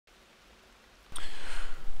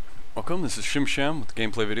Welcome, this is Shimmshamm with the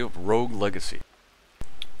gameplay video of Rogue Legacy.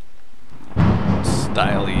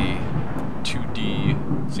 Styly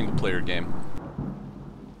 2D single player game.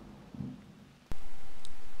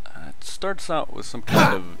 It starts out with some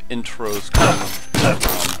kind of intro screen.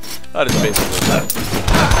 That is basically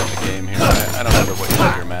the game here. I don't know what you do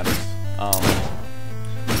here matters.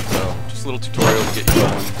 So, just a little tutorial to get you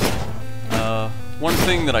going. One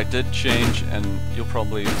thing that I did change, and you'll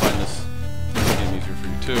probably find this game easier for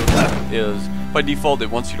you too, is by default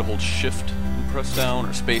it wants you to hold shift and press down,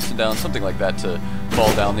 or space and down, something like that, to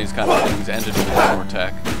fall down these kind of things and to do the hammer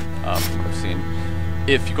attack, from what I've seen.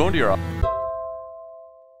 If you go into your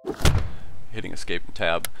hitting escape and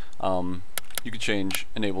tab, you can change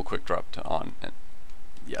enable quick drop to on, and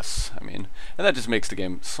yes, and that just makes the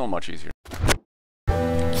game so much easier,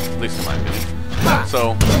 at least in my opinion.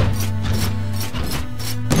 So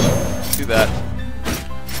see that.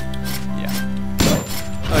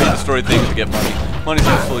 You destroy things to get money. Money's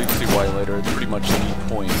useful, you can see why later. It's pretty much the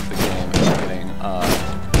point of the game at the beginning.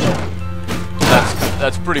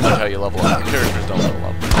 That's pretty much how you level up. The characters don't level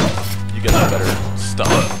up. You get the better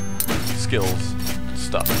stuff, skills, and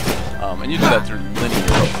stuff. And you do that through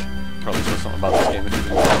lineage. Probably saw something about this game if you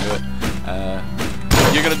didn't want to do it.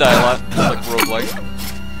 You're gonna die a lot, like roguelike.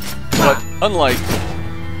 But unlike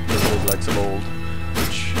the roguelikes of old,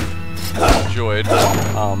 which I enjoyed,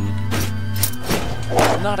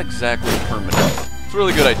 not exactly permanent. It's a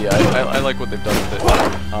really good idea. I like what they've done with it.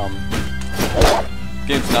 The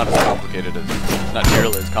game's not as complicated as, not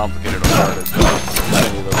nearly as complicated or hard as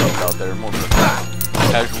many of those games out there. More of a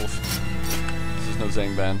casual. This is no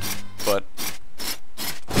Zangband, but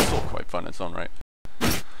it's still quite fun in its own right.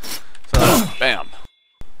 So, bam!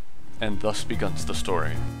 And thus begins the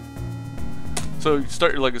story. So you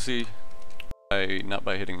start your legacy not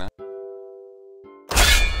by hitting that.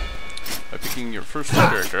 By picking your first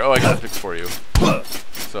character. Oh, I got picks for you.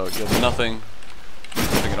 So you have nothing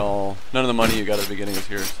at all. None of the money you got at the beginning is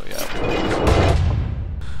here, so yeah.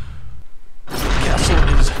 Castle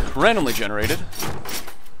is randomly generated.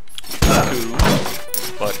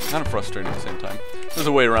 But kind of frustrating at the same time. There's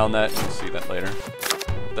a way around that, you'll see that later.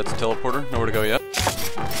 That's a teleporter, nowhere to go yet.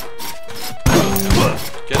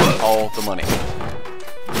 Get all the money.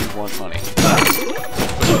 You want money. Especially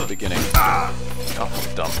at the beginning.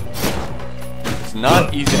 Oh, dumb. It's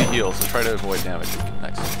not easy to heal, so try to avoid damage.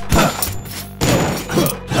 Nice.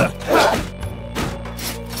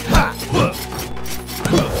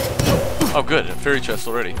 Oh good, a fairy chest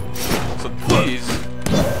already. So this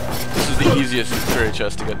is the easiest fairy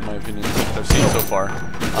chest to get in my opinion that I've seen so far.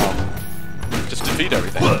 Just defeat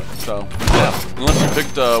everything. So, yeah. Unless you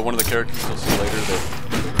picked one of the characters you'll see later that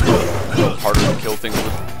it's harder to kill things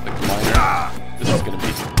with, like the miner, this is going to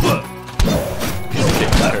be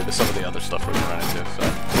compared to some of the other stuff we're running into, so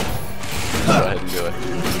go ahead and do it.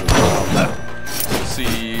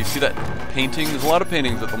 See that painting? There's a lot of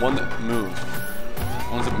paintings, but the one that moves,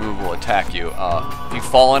 the ones that move will attack you. If you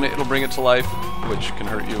fall on it, it'll bring it to life, which can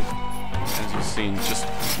hurt you. As you've seen, just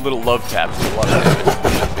little love taps do a lot of damage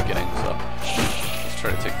at the beginning, so let's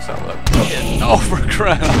try to take this out without getting for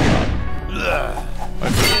crying out loud. My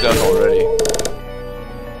first death already.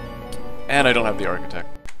 And I don't have the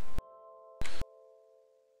architect.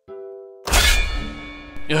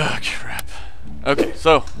 Ah, crap. Okay,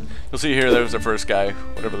 so you'll see here there's our first guy.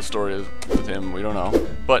 Whatever the story is with him, we don't know.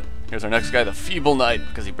 But here's our next guy, the Feeble Knight,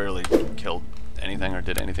 because he barely killed anything or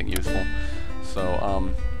did anything useful.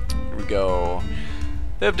 So, here we go.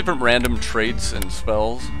 They have different random traits and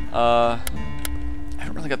spells. I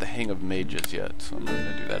haven't really got the hang of mages yet, so I'm not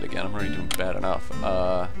going to do that again. I'm already doing bad enough.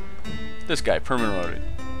 This guy, permanent rotate.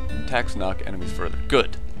 Attacks knock enemies further.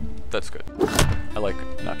 Good. That's good. I like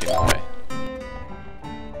knocking them away.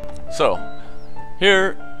 So,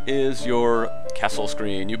 here is your castle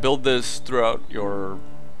screen. You build this throughout your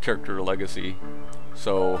character legacy,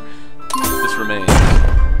 so this remains.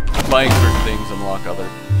 Buying certain things, unlock other.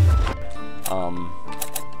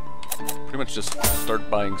 Pretty much just start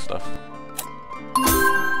buying stuff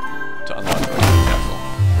to unlock the castle.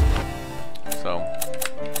 So,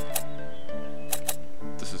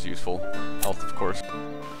 this is useful. Health, of course.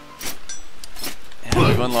 And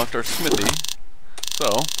we've unlocked our smithy. So,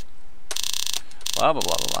 blah blah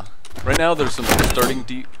blah blah blah. Right now there's some starting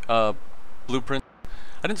blueprints.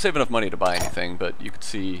 I didn't save enough money to buy anything, but you can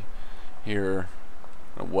see here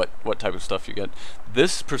what type of stuff you get.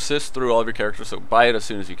 This persists through all of your characters, so buy it as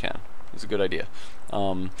soon as you can. It's a good idea.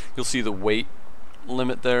 You'll see the weight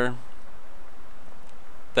limit there.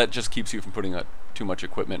 That just keeps you from putting too much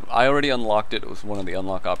equipment. I already unlocked it. It was one of the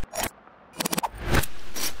unlock options.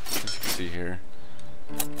 As you can see here.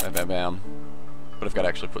 Bam bam bam. but I've got to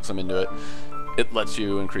actually put some into it. It lets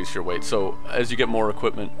you increase your weight. So as you get more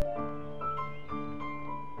equipment,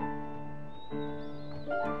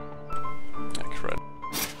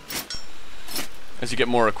 as you get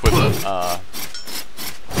more equipment, you're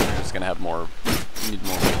just gonna have more. You need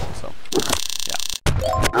more weight. So yeah,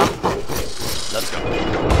 let's go.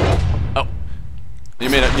 Oh, you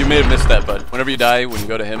may have missed that, but whenever you die, when you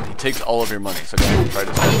go to him, he takes all of your money. So go ahead and try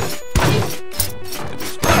to spend it.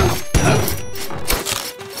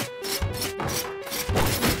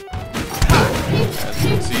 As you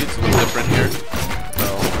can see, it's a little different here. So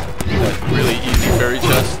that really easy fairy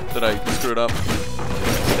chest that I screwed up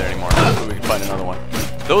isn't there anymore. So we can find another one.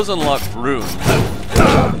 Those unlock runes.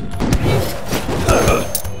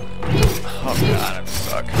 Oh god, I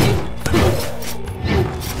suck.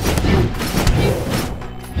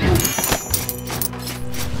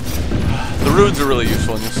 The runes are really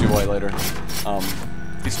useful, and you'll see why later.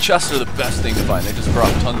 These chests are the best thing to find. They just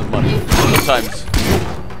drop tons of money. Sometimes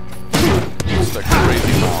just a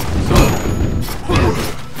crazy amount. So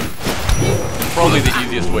it's probably the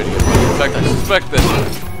easiest way to get money. In fact, I suspect that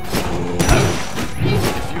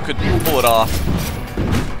if you could pull it off,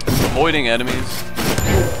 avoiding enemies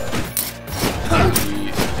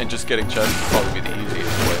and just getting chests would probably be the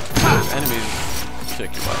easiest way. Enemies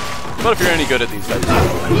kick your butt. But if you're any good at these types of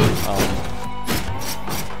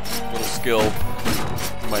little skill,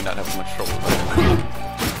 you might not have much trouble with it.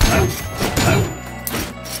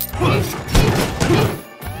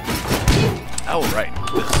 Oh, right.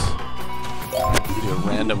 This. Give you a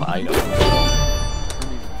random item.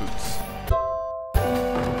 Boots.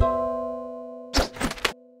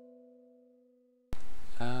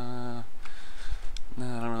 No,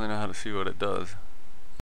 I don't really know how to see what it does.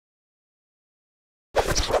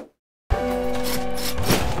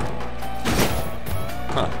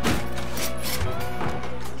 Huh.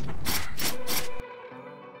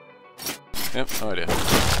 Yep, no idea.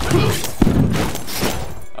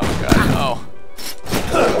 Oh god, no.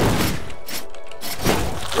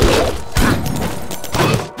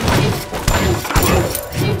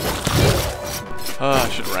 I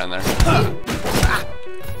should have ran there. A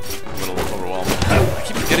little overwhelmed. I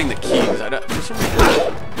keep forgetting the keys. For some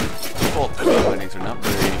reason, default bindings are not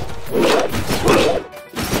very...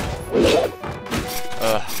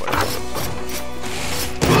 whatever.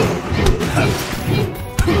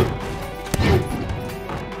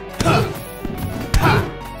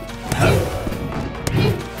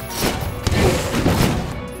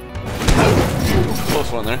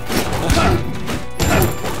 Close one there.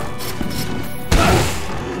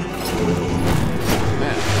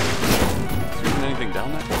 Man, is there even anything down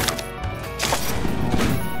there?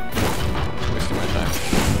 Wasting my time.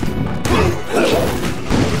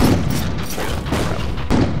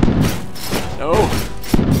 No!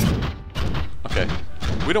 Okay,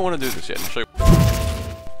 we don't want to do this yet. I'll show you.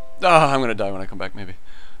 I'm gonna die when I come back, maybe.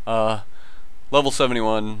 Level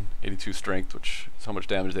 71, 82 strength, which is how much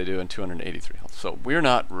damage they do, and 283 health. So we're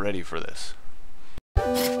not ready for this.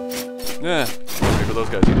 Yeah, not ready for those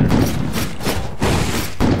guys either.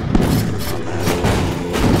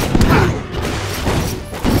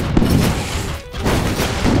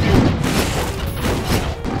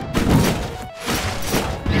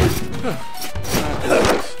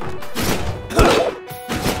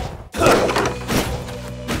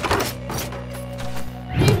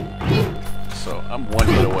 So I'm one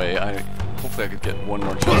hit away. Hopefully I could get one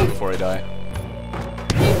more chance before I die.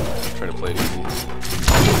 Try to play it easy.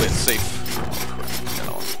 Play it safe.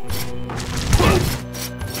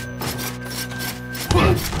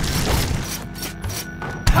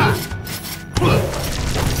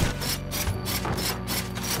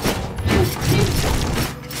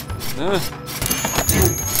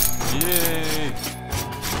 Yay!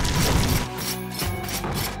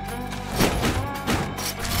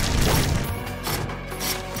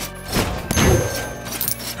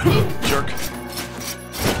 Jerk.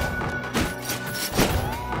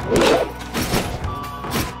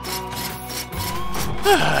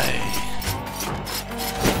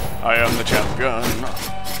 I am the champion.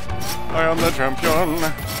 I am the champion.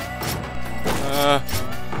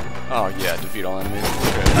 Oh yeah, defeat all enemies.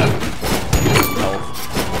 Okay.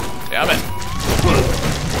 Damn it.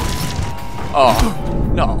 Oh,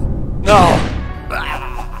 no. No!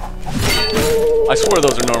 I swear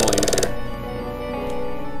those are normally easier.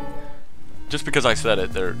 Just because I said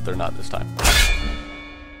it, they're not this time.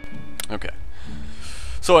 Okay.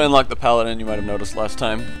 So I unlocked the paladin, you might have noticed last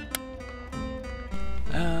time.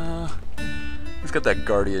 He's got that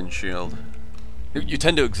guardian shield. You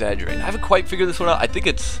tend to exaggerate. I haven't quite figured this one out. I think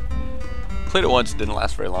it's... Played it once, it didn't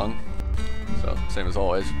last very long. So, same as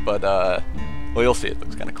always. But, Well, you'll see it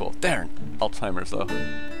looks kind of cool. Darn! Alzheimer's, though.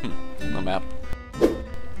 No map.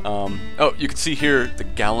 Oh, you can see here the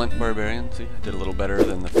Gallant Barbarian. See, I did a little better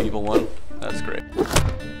than the Feeble one. That's great.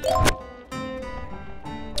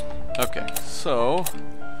 Okay, so...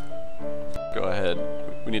 go ahead.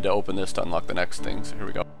 We need to open this to unlock the next thing, so here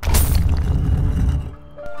we go.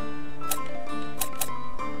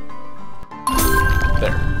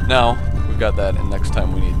 There. Now, we've got that, and next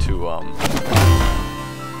time we need to,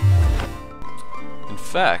 in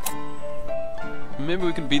fact, maybe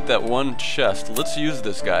we can beat that one chest. Let's use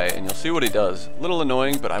this guy, and you'll see what he does. A little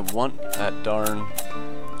annoying, but I want that darn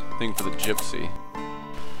thing for the gypsy.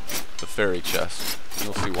 The fairy chest. And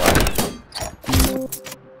you'll see why.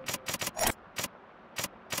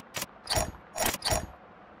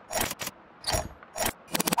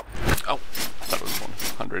 Oh, I thought it was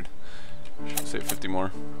 100. Should save 50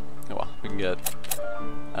 more. Oh well, we can get.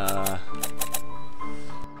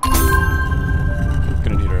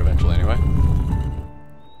 Gonna need her eventually anyway.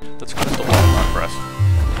 That's crystal ball, not pressed.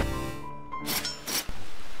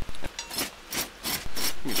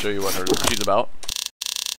 Let me show you what she's about.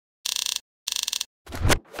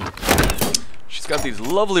 She's got these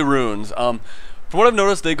lovely runes. From what I've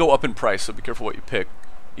noticed, they go up in price, so be careful what you pick.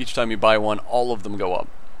 Each time you buy one, all of them go up.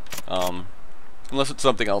 Unless it's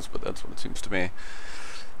something else, but that's what it seems to me.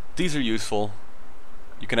 These are useful.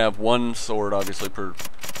 You can have one sword, obviously, per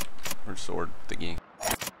sword thingy.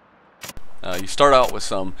 You start out with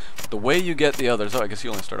some. The way you get the others, oh, I guess you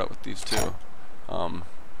only start out with these two.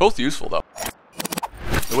 Both useful, though.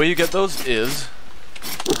 The way you get those is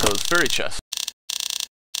those fairy chests.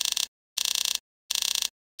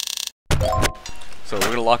 So we're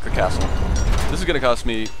going to lock the castle. This is going to cost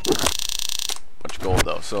me a bunch of gold,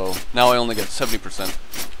 though. So now I only get 70%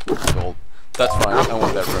 gold. That's fine. I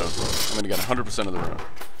want that rune. I'm going to get 100% of the rune.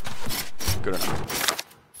 Good enough.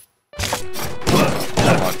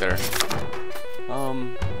 Unlock there.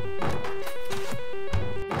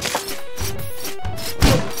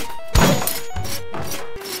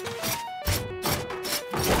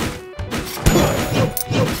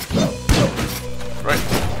 Right.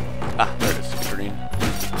 Ah, there it is. It's green.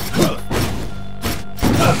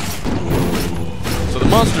 So the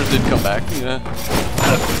monsters did come back. Yeah.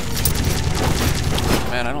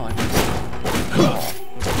 Man, I don't like it.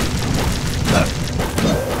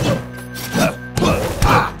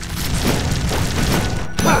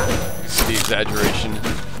 See the exaggeration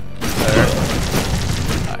there.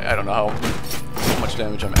 I don't know how much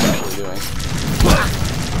damage I'm actually doing.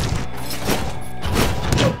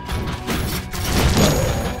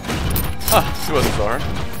 Ah, it wasn't so hard.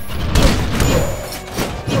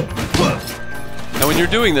 Now when you're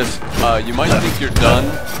doing this, you might think you're done.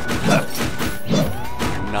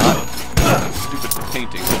 You're not. Stupid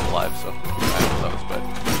painting is alive, so those, but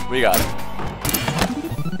we got it.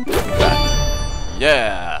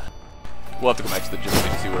 Yeah! We'll have to go back to the gypsy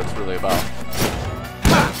and see what it's really about.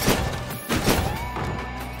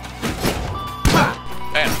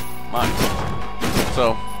 Bam! Mine.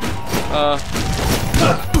 So,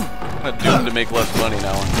 kind of doomed to make less money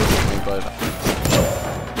now, unfortunately, but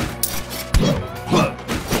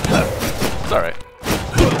it's alright.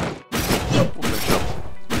 We'll finish up.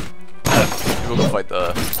 Maybe we'll go fight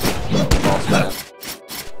the boss man.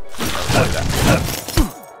 I'll do that.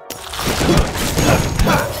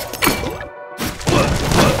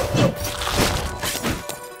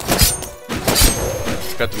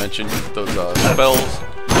 Forgot to mention those spells.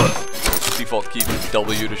 Default key is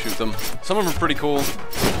W to shoot them. Some of them are pretty cool.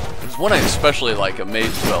 There's one I especially like, a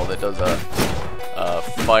mage spell that does a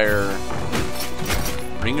fire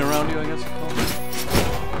ring around you, I guess it's called.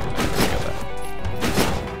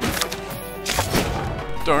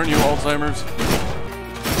 Darn you, Alzheimer's.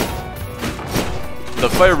 The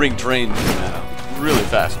fire ring drains your mana really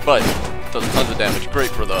fast, but does tons of damage.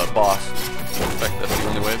 Great for the boss. In fact, that's the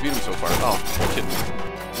only way I've beat him so far. Oh, you're kidding me.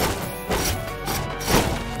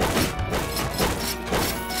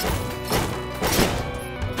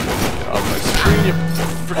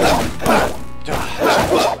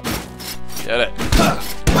 Get it.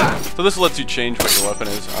 So this lets you change what your weapon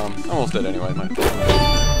is. Almost dead anyway.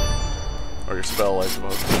 Or your spell, I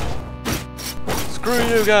suppose. Screw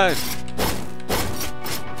you guys!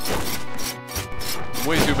 I'm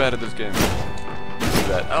way too bad at this game. Do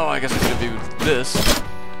that. Oh, I guess I should do this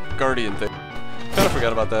guardian thing. Kinda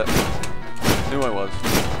forgot about that. Knew I was.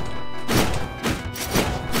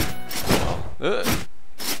 Well, oh,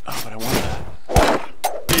 but I want that.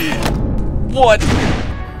 What?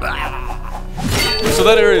 So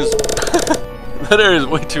that area is that area is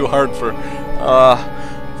way too hard for me,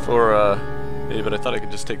 but I thought I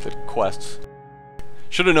could just take the quests.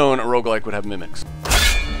 Should have known a roguelike would have mimics.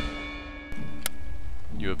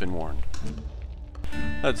 You have been warned.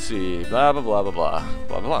 Let's see. Blah, blah, blah, blah, blah.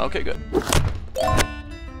 Blah, blah, blah. Okay, good.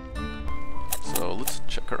 So let's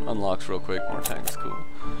check our unlocks real quick. More tanks, cool.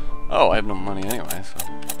 Oh, I have no money anyway, so...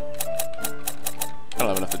 I don't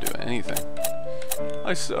have enough to do anything.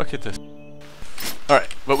 I suck at this.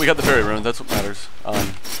 Alright, but we got the fairy rune, that's what matters.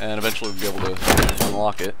 And eventually we'll be able to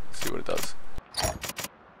unlock it, see what it does.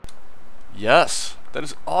 Yes! That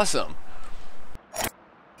is awesome!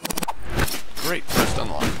 Great first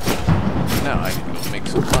unlock. Now I need to go make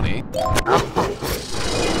some money.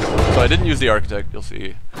 So I didn't use the architect, you'll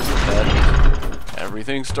see that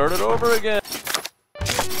everything started over again.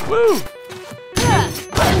 Woo!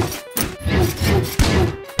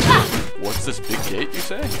 What's this big gate, you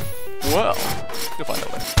say? Well, you'll find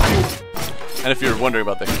out later. And if you're wondering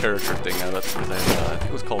about the character thing, that's because I think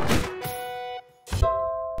it was called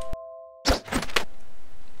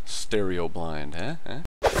Stereo Blind, eh?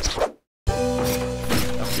 That's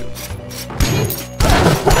cute.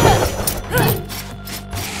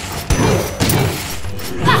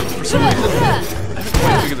 For some reason, I haven't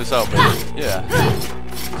quite figured this out, but yeah.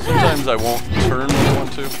 Sometimes I won't turn when I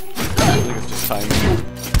want to. I think it's just timing.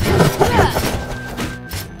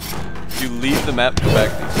 If you leave the map and go back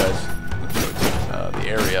to these guys, the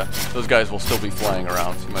area, those guys will still be flying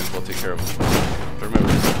around, so you might as well take care of them. But remember,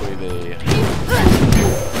 this way they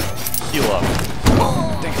heal up.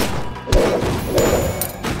 Dang it.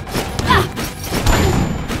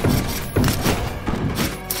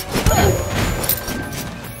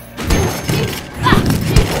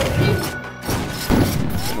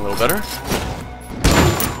 Getting a little better.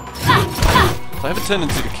 So I have a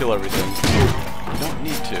tendency to kill everything. You don't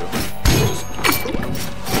need to. Just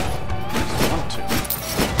want to.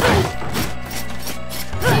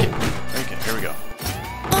 Okay, here we go.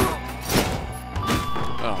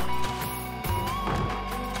 Oh.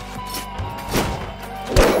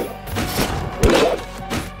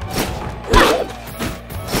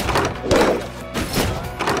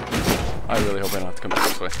 I really hope I don't have to come back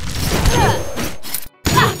this way.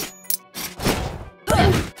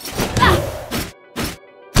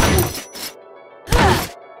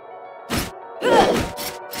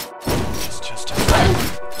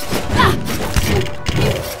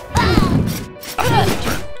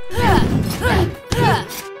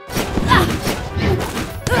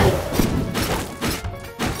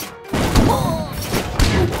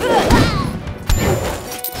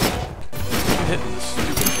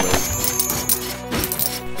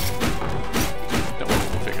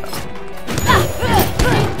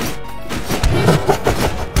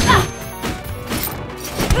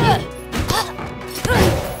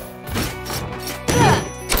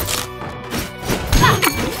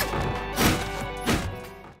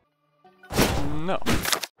 No.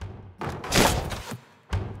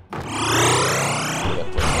 That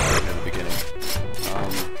place right in the beginning.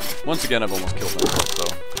 Once again, I've almost killed myself, so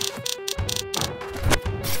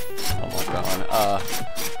unlock that one.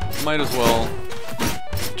 Might as well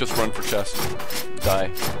just run for chest. Die.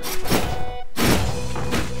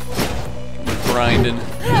 Grinding.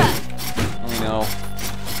 I know.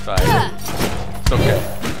 Die. It's okay.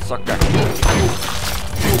 It's okay.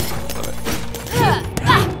 Love it.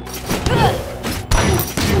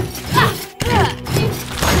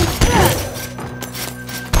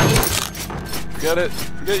 Forget it.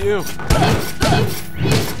 Forget you. Look at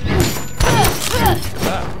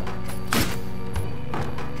that.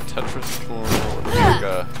 Tetris for what looks like a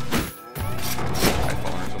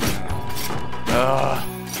iPhone or something.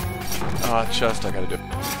 Chest. I gotta do.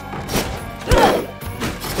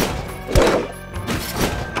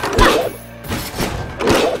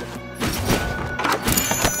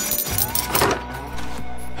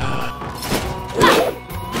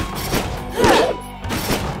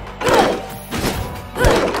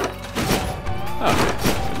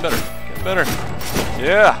 Better.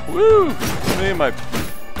 Yeah! Woo! Me and my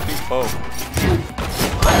pink bow.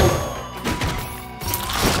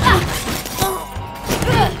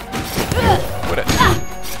 Quit it.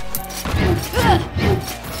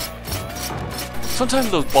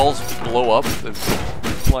 Sometimes those balls blow up, the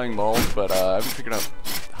flying balls, but I haven't figured out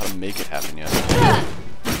how to make it happen yet. It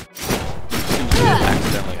seems to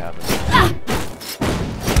accidentally happen.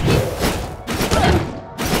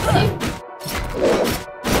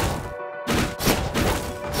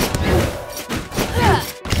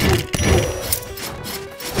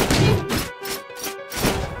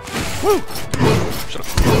 Woo! Shut up.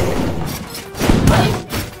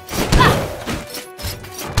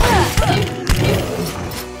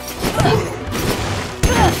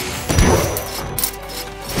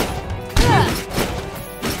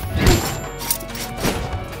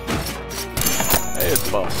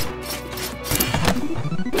 the boss.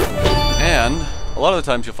 And a lot of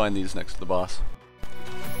the times you'll find these next to the boss.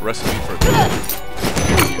 A recipe for a good one.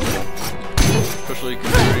 Especially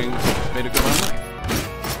considering it's made a good amount of money.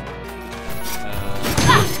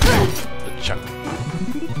 The chunk.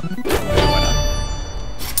 Why not?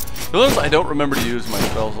 For those, I don't remember to use my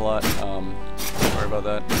spells a lot. Sorry about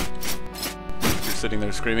that. You're sitting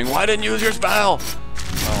there screaming, "Why didn't you use your spell?"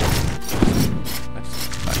 Well,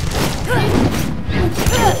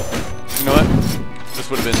 you know what? This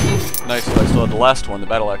would have been nice if I still had the last one. The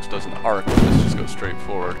battle axe doesn't arc. This just goes straight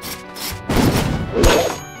forward.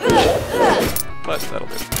 But that'll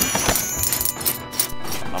do.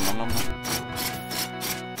 Nom, nom, nom, nom.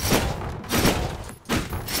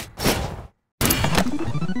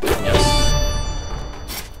 Yes.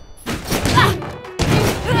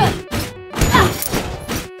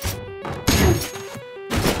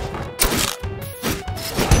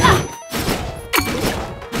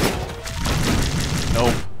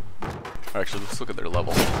 Nope. Actually, let's look at their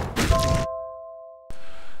level.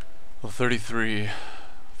 Well, 33,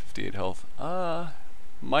 58 health.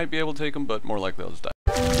 Might be able to take them, but more likely I'll just die.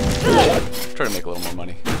 Try to make a little more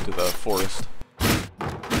money to the forest.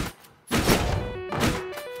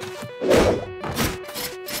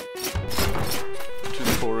 To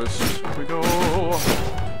the forest we go.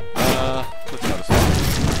 Let's not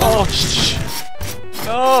assume. Oh, shh!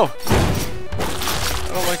 No! I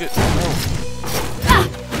don't like it. No.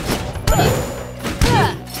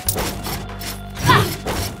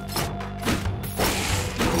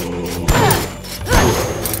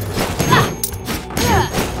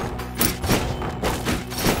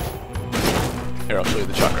 Here, I'll show you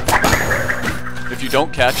the chakra. If you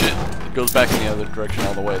don't catch it, it goes back in the other direction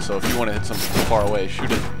all the way. So if you want to hit something far away,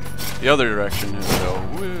 shoot it the other direction and go,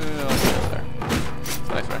 well, over there. It's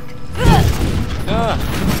nice, right? Ah!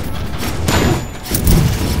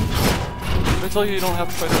 Did I tell you don't have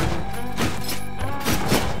to fight everything?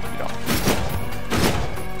 Yeah, you don't.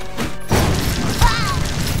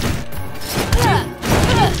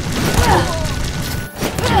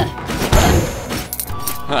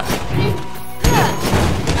 Huh.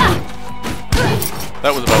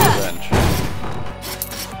 That was about revenge.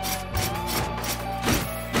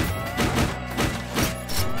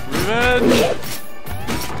 Revenge!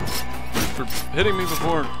 For hitting me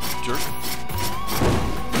before, jerk.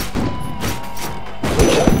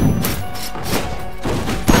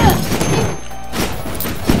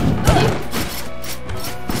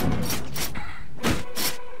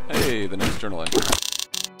 Hey, the next journal entry.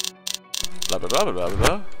 Blah blah blah blah blah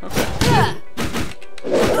blah. Okay.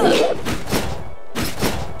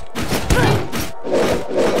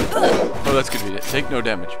 Oh, that's convenient. Take no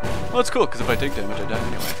damage. Well, that's cool, because if I take damage, I die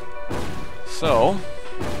anyway. So,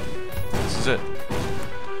 this is it.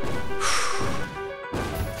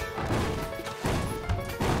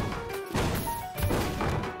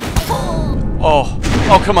 Oh,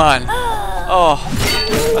 oh, come on. Oh,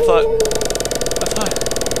 I thought.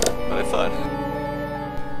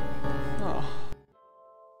 Oh.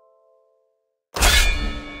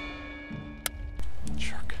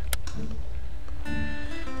 Jerk.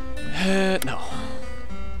 No.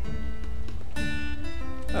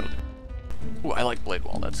 That'll do. Ooh, I like Blade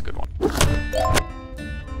Wall. That's a good one.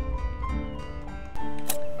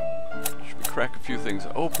 Should we crack a few things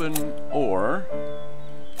open, or...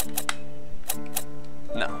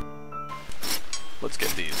 No. Let's get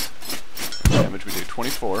these. Damage we do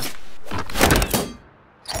 24. Oh,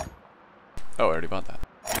 I already bought that.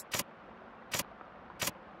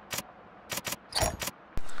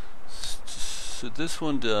 So this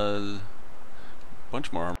one does a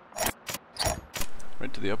bunch more armor.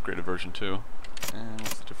 Right to the upgraded version too. And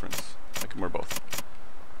what's the difference? I can wear both.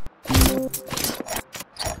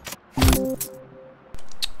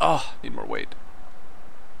 Oh, need more weight.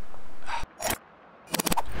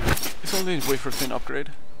 It's only a wafer thin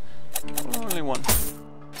upgrade. Only one.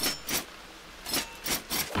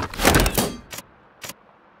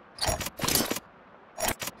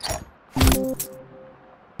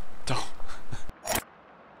 Oh.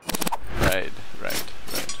 Right,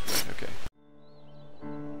 okay.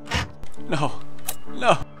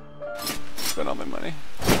 No, spent all my money.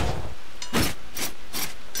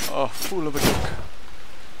 Oh, fool of a joke.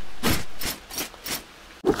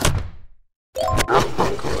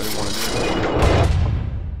 Cool, I didn't want to do that.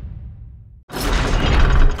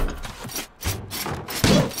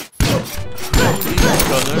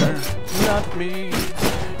 Color, not me.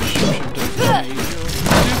 Shimmshamm doesn't need your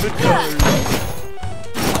stupid colors.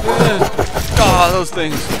 Ah, those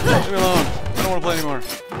things. Leave me alone. I don't want to play anymore.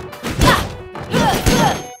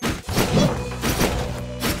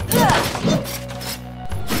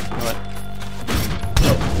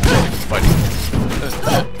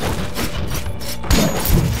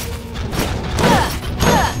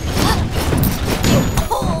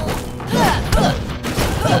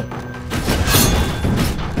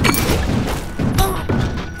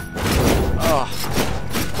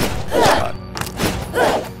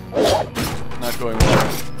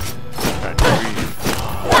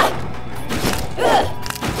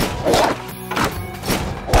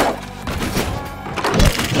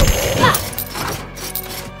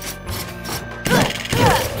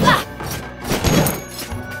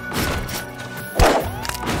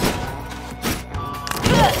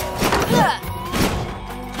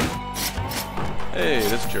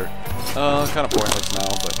 this jerk. Kind of pointless now,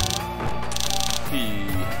 but...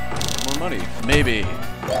 more money. Maybe.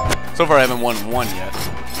 So far I haven't won one yet.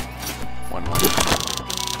 One.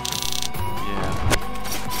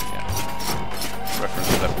 Yeah. Reference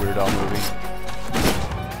to that Weird Al movie.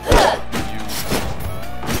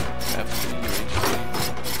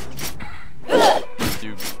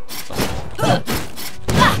 You something.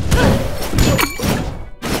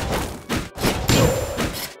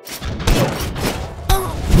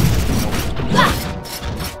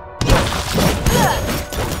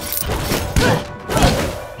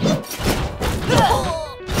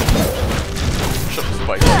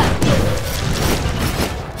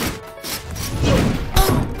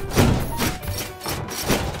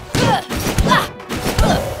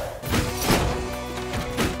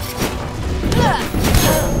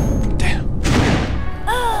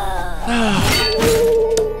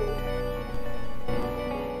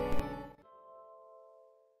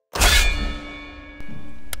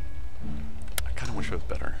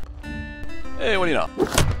 Hey, what do you know?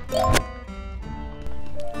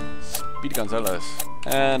 Speedy Gonzalez.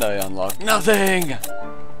 And I unlock nothing! Yep.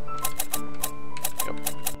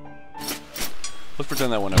 Let's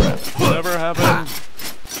pretend that one never happened. Never happened!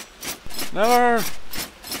 Never!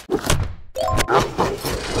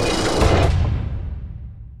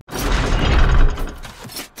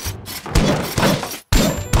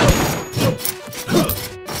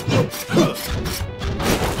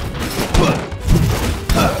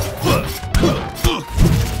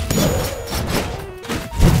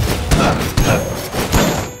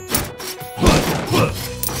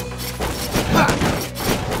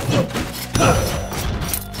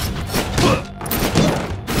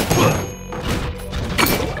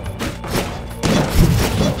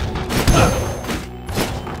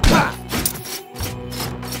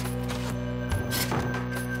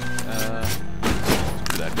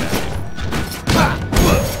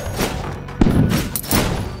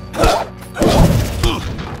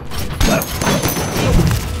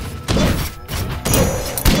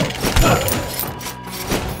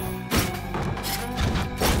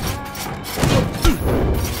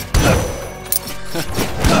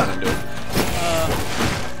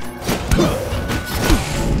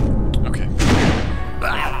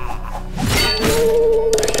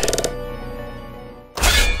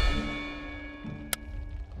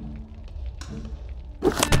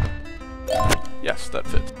 Yes, that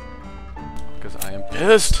fits. Because I am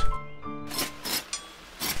pissed!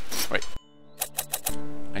 Wait.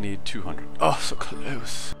 I need 200. Oh, so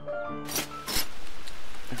close.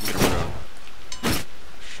 I can get a rune.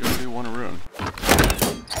 Surely want a rune.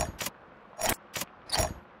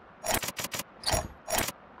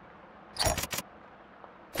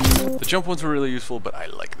 The jump ones were really useful, but I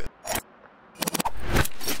like this.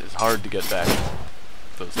 It is hard to get back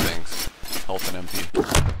those things. Health and MP.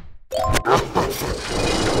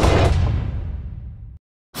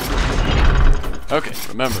 Okay,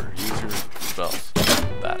 remember, use your spells.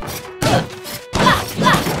 That.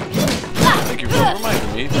 Thank you for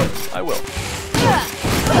reminding me. I will.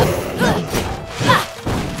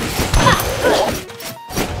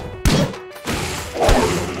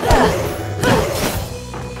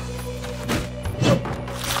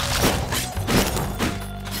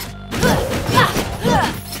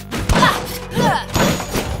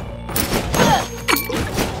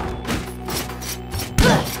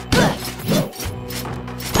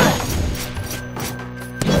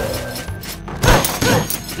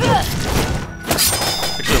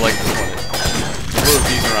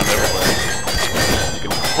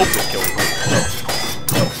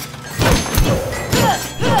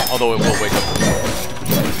 Although it will wake up the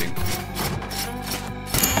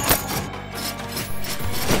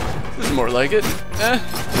This is more like it.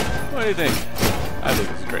 What do you think? I think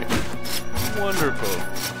this is great. Wonderful.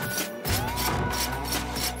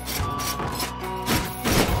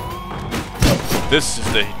 This is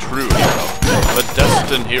the true hero. The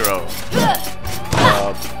destined hero.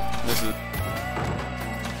 This is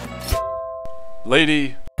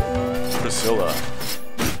Lady Priscilla.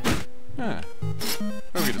 Huh.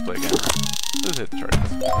 Or we can just play again. Let's hit the charts.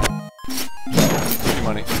 Give me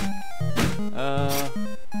money.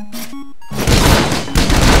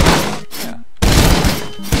 Yeah.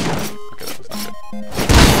 Okay, that was not good.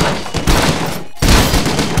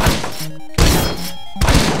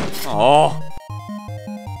 Oh.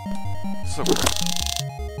 So cool.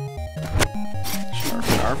 Snarf,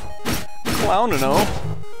 snarf. Clown-a-no.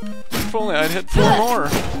 If only I'd hit 4 more.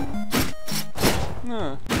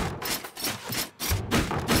 Huh.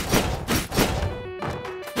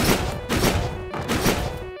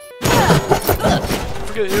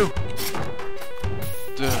 Forget you.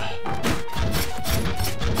 Okay.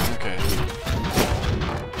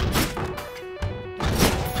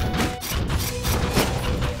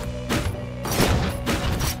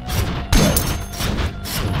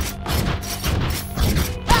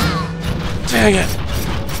 Dang it!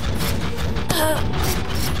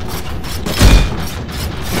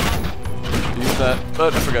 Use that,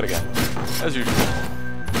 but I forgot again. As usual.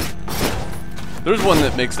 There's one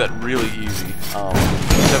that makes that really easy. I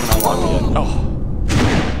haven't unlocked it yet. Oh.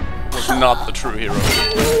 Was not the true hero.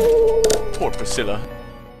 Poor Priscilla.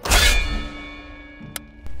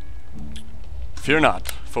 Fear not,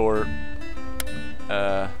 for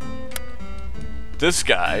this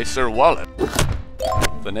guy, Sir Wallet,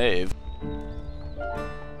 the knave.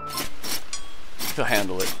 He'll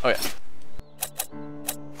handle it. Oh yeah.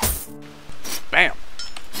 Bam!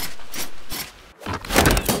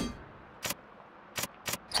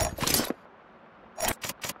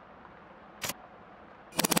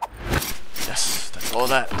 Yes, that's all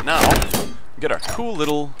that. Now, get our cool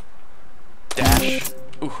little dash.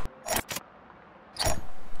 Ooh.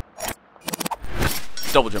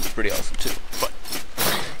 Double jump is pretty awesome too, but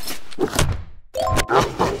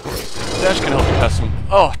dash can help you pass some.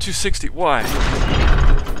 Oh, 260. Why?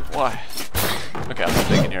 Why? Okay, I'm not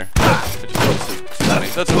thinking here.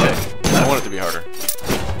 That's okay. I want it to be harder.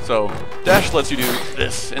 So, dash lets you do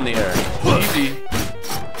this in the air. Easy.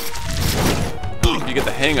 You get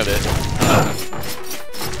the hang of it.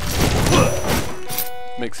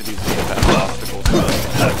 Makes it easy to get past obstacles.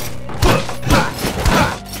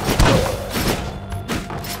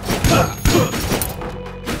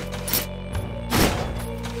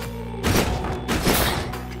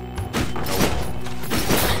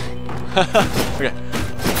 Okay. There we go.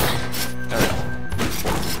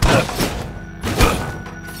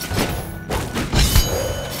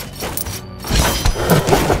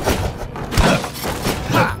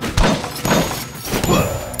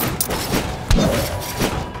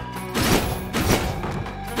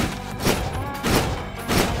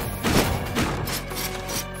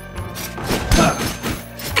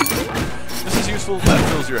 This is useful. That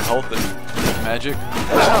fills your health and magic.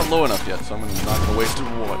 It's not low enough yet, so I'm not going to waste it.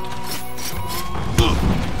 What?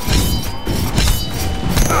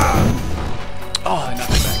 Oh, they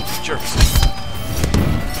knocked me back. Jerks.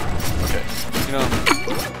 Okay. You know.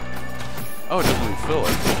 Oh, it doesn't refill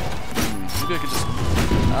it. Maybe I could just.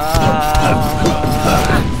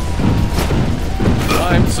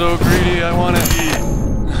 I'm so greedy. I want to eat.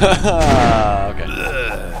 Okay.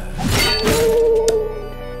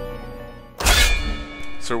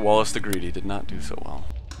 Sir Wallace the Greedy did not do so well.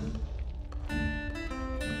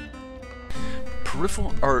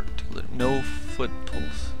 Peripheral art, no foot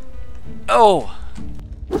pulse. Oh!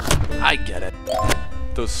 I get it.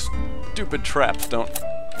 Those stupid traps don't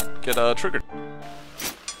get triggered.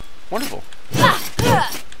 Wonderful.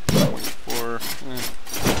 24.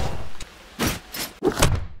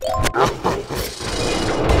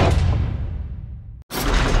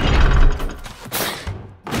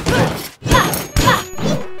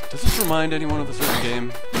 Does this remind anyone of a certain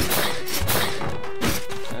game?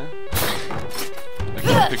 I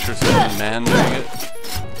can picture some man doing it.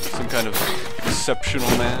 Some kind of exceptional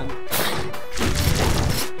man.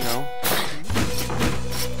 You know?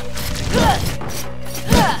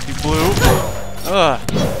 He blew.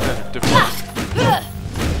 Different.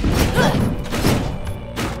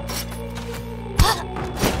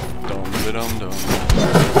 Dum-da-dum-dum.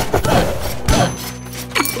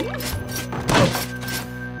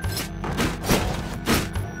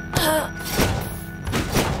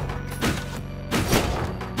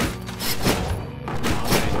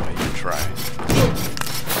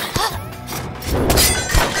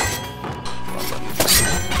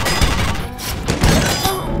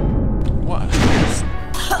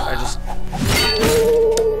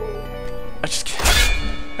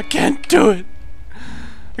 I can't do it!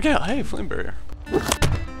 Okay, hey, flame barrier.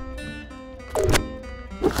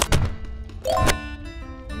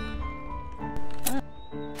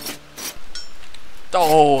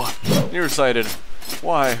 Oh! Nearsighted.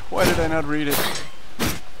 Why? Why did I not read it?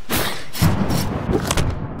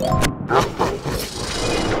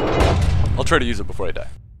 I'll try to use it before I die.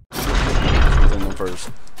 Within the first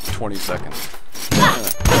 20 seconds.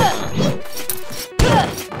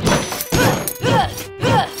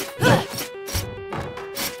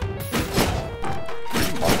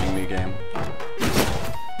 Mocking me, game.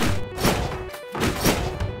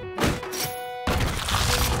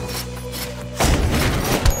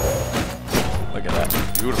 Look at that.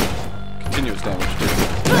 Beautiful. Continuous damage, too.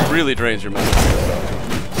 It really drains your mana.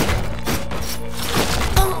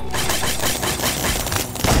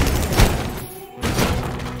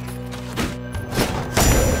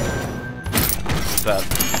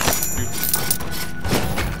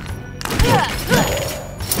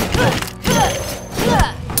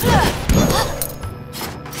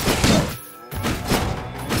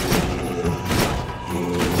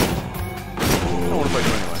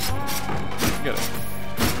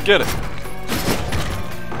 Get it.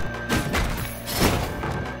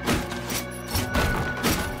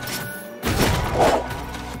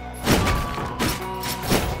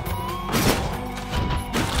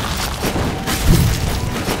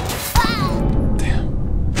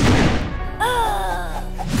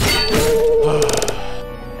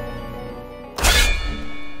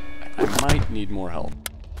 Need more help.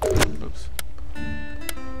 Oops. Did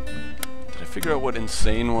I figure out what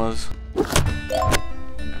insane was? I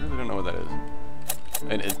really don't know what that is.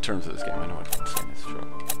 And in terms of this game, I know what insane is, sure.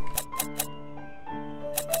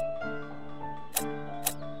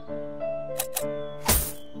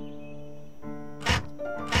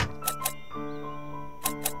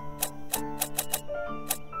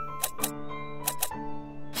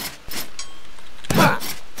 A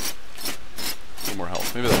little more help.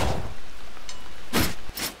 Maybe that'll help.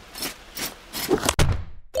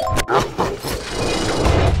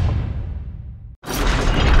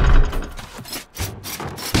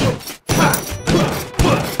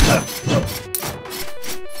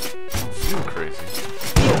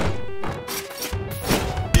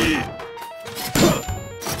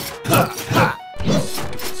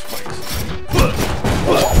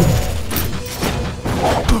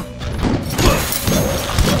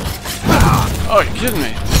 Oh, you're kidding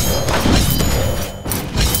me.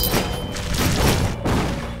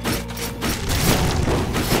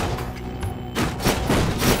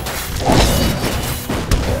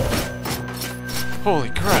 Holy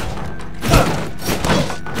crap.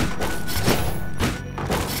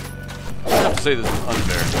 I have to say this is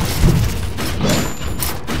unfair.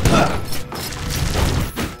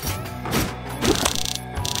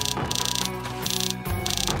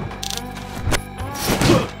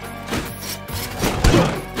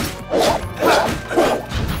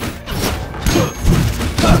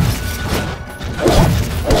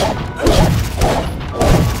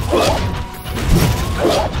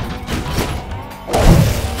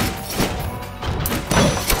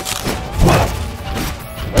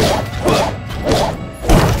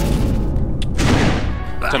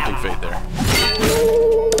 Tempting fate there.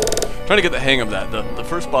 Trying to get the hang of that. The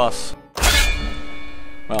first boss,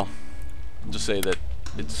 well, I'll just say that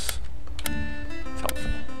it's helpful.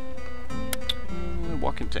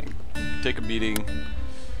 Walking tank. Take a beating.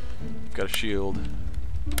 Got a shield.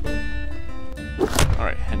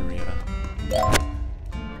 Alright, Henrietta.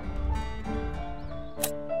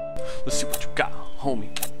 Let's see what you got,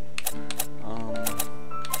 homie.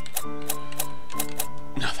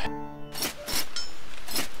 Nothing.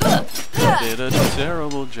 Did a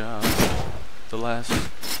terrible job the last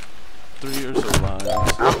 3 or so lives.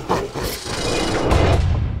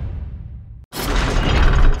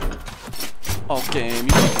 Oh, game,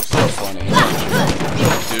 you think you're so funny.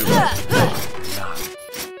 Dude.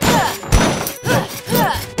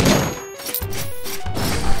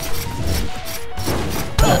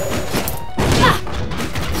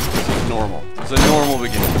 This is normal. It's a normal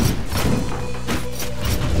beginning.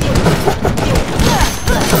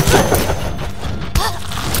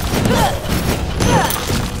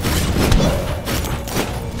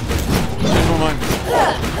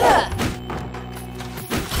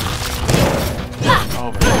 Oh,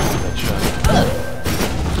 but that shot.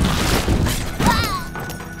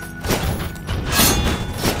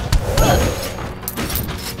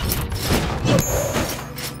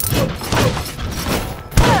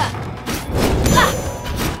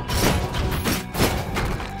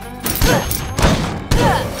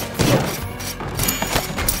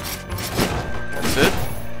 That's it?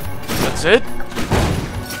 That's it?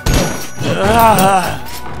 Ah!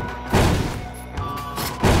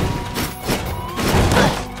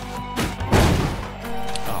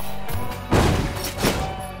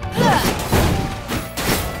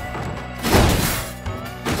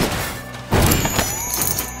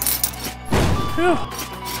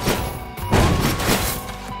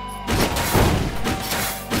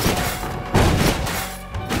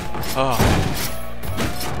 Oh,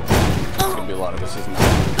 there's gonna be a lot of this, isn't there?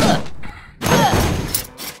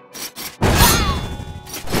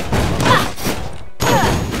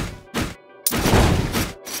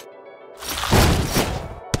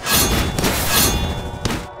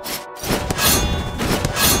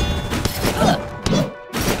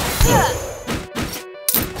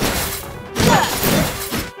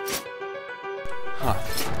 Huh.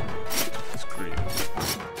 That's great.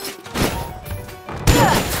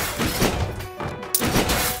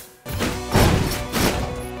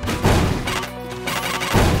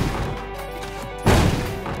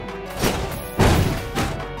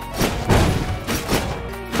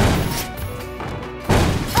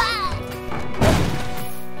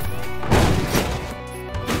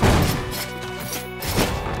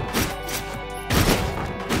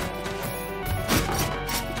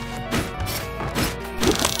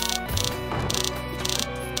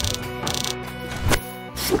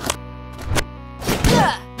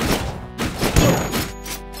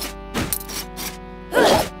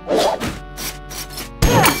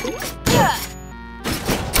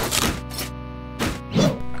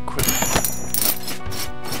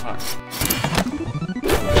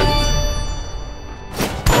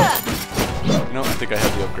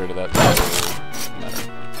 upgraded that. Doesn't matter.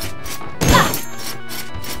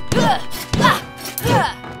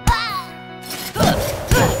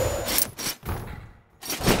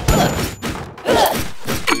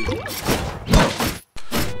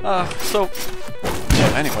 So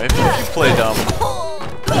yeah, anyway, if you played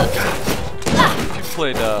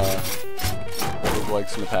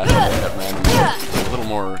roguelikes in the past, that random, a little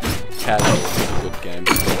more casual, it's a good game.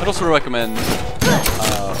 I'd also recommend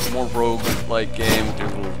more rogue-like game with your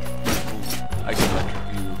little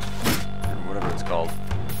isometric view, or whatever it's called.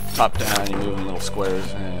 Top down, you move in little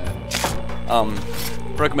squares, and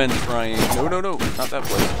recommend trying. No, not that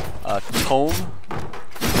place. Tome.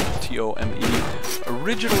 T-O-M-E.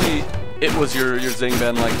 Originally, it was your Zing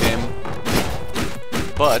Ben-like game,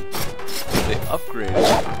 but they upgraded, I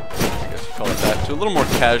guess you call it that, to a little more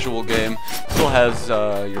casual game. Still has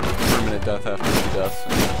your permanent death after 2 deaths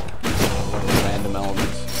and random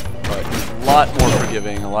elements, but a lot more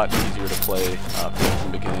forgiving, a lot easier to play from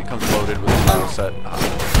the beginning. It comes loaded with a tile set,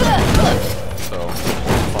 so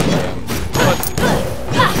fun game. But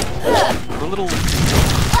for a little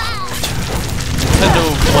Nintendo,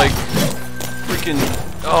 like, freaking,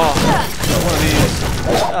 one of these,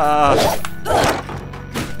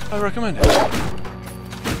 I recommend it.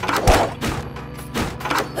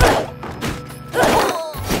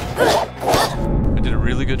 I did a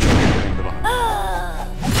really good job of getting